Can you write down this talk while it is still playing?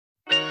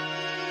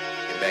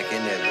back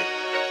in there.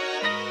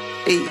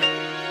 Hey.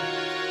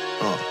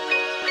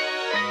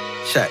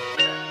 Check.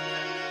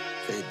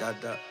 Say da.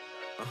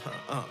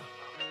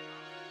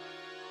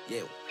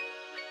 Yeah.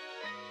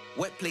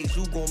 What place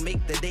you gon'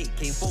 make today?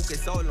 Can't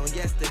focus all on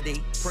yesterday.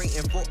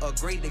 Praying for a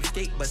great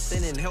escape, but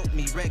sinning help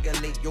me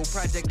regulate. Your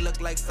project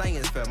look like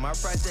science fair. My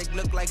project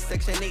look like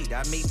Section 8.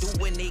 I made do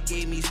when they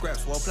gave me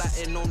scraps while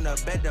plotting on a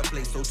better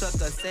place. So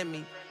Tucker send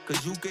me,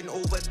 cause you can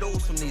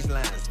overdose from these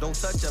lines. Don't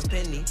touch a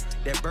penny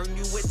that burn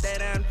you with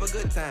that iron for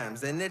good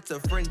times. And it's a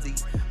frenzy,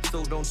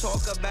 so don't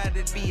talk about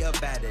it, be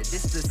about it.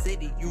 This the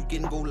city, you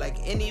can go like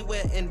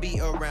anywhere and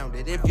be around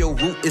it. If your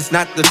root is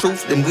not the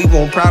truth, then we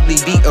won't probably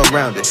be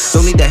around it.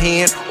 Don't need a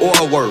hand or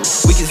a word,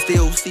 we can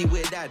still see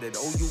without it.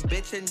 Oh, you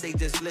bitchin', they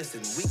just listen,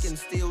 we can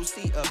still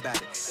see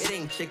about it. It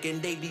ain't chicken,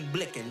 they be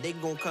blicking, they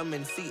gon' come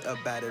and see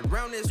about it.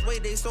 Round this way,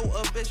 they so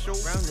official.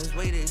 Round this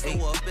way, they so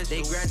official.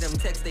 They grab them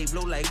texts, they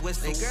blow like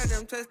whistle. They grab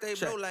them texts, they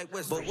blow like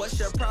whistle. But what's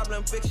your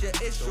problem? Fix your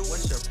issue. So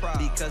what's your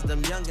problem? Because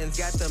them youngins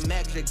got the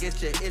max to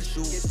get your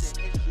issue.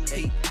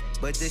 Hey,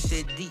 but this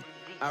shit deep.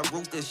 I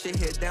wrote this shit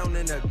here down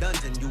in a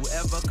dungeon. You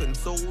ever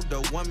consoled a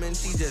woman?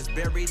 She just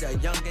buried a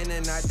youngin'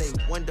 and now they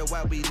wonder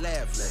why we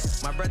laugh.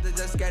 My brother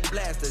just got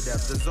blasted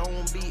up. The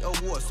zone be a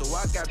war, so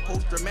I got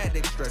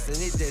post-traumatic stress. And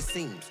it just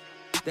seems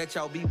that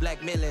y'all be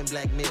blackmailing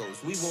black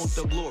males. We want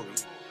the glory,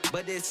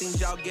 but it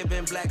seems y'all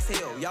giving blacks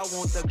hell. Y'all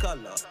want the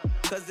color,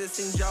 cause it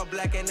seems y'all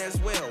blacking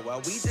as well. While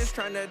we just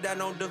trying to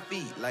down on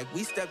defeat like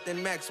we stepped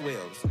in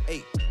Maxwell's.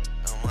 Hey,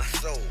 on my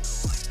soul.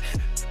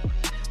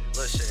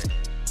 Little shit.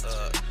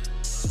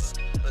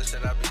 Little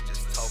shit, I be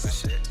just talking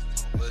shit.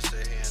 Little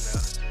shit here and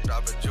there.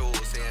 Dropping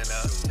jewels here and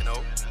there, you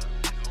know.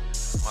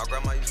 My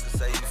grandma used to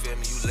say, you feel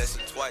me, you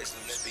listen twice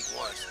and you speak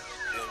once. You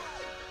feel me?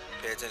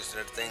 Pay attention to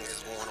the things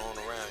that's going on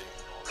around you.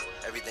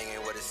 Everything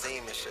ain't what it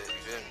seems and shit, you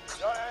feel me?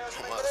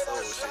 On my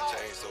soul, shit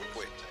changed so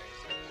quick.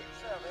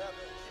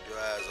 Keep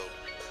your eyes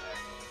open.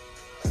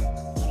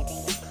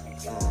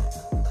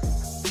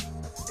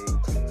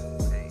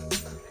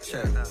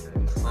 Check.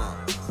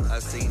 I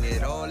seen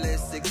it all at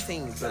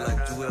 16, feel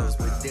like jewels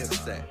with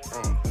Dipset.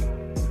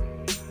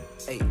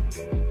 Hey,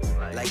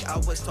 like I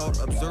was taught,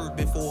 observe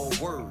before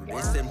a word.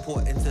 It's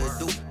important to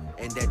do,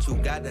 and that you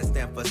gotta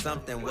stand for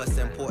something. What's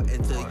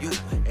important to you,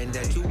 and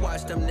that you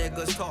watch them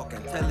niggas talk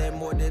and tell them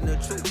more than the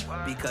truth.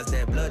 Because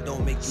that blood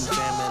don't make you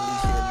family,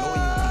 shit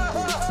loyalty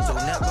do. So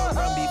never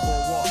run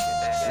before walking,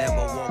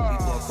 never walk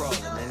before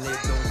crawling. And it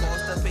don't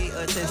cost to pay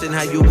attention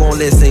how you gon'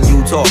 listen,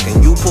 you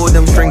talking. You pull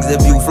them strings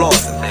if you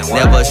flossing.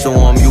 Never show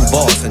them you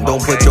bossing.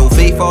 Don't put your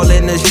faith all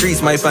in the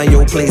streets, might find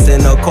your place in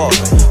a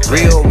coffin.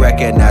 Real,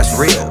 recognize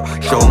real.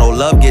 Show no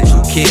love, get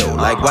you killed.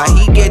 Like why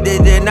he get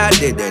it and I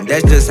didn't.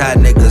 That's just how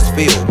niggas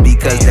feel.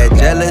 Because that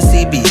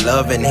jealousy be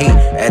love and hate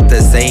at the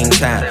same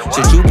time.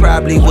 Shit, you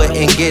probably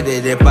wouldn't get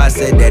it if I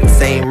said that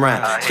same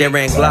rhyme.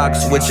 Sharing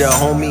Glocks with your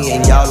homie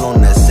and y'all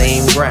on the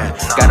same grind.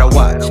 Gotta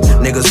watch,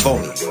 niggas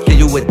phony. Kill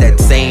you with that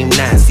same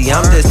nine. See,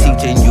 I'm just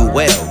teaching you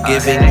well,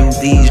 giving you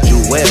these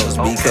jewels.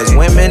 Because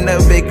women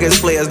the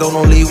biggest players, don't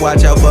only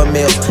watch out for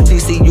males. She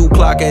see you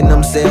clocking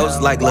themselves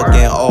like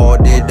looking all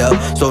did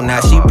up. So now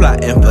she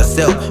plotting for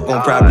self,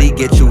 gon' probably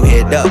get you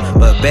hit up.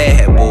 But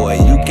bad boy,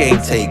 you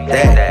can't take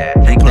that.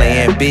 You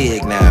playing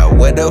big now,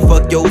 where the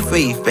fuck your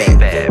faith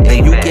at?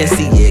 And you can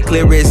see it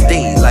clear as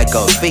day like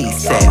a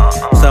face tap.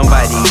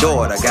 Somebody's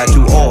daughter got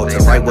you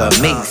altered right where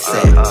Mace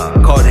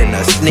at. Caught in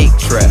a snake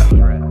trap.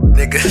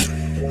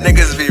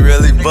 Niggas be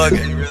really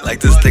bugging. Like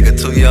this nigga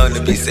too young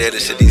to be said the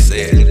shit he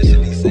said.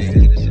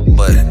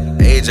 But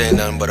age ain't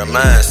nothing but a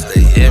mind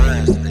state, you hear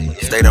me?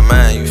 State of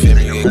mind, you feel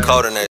me? You get caught in that.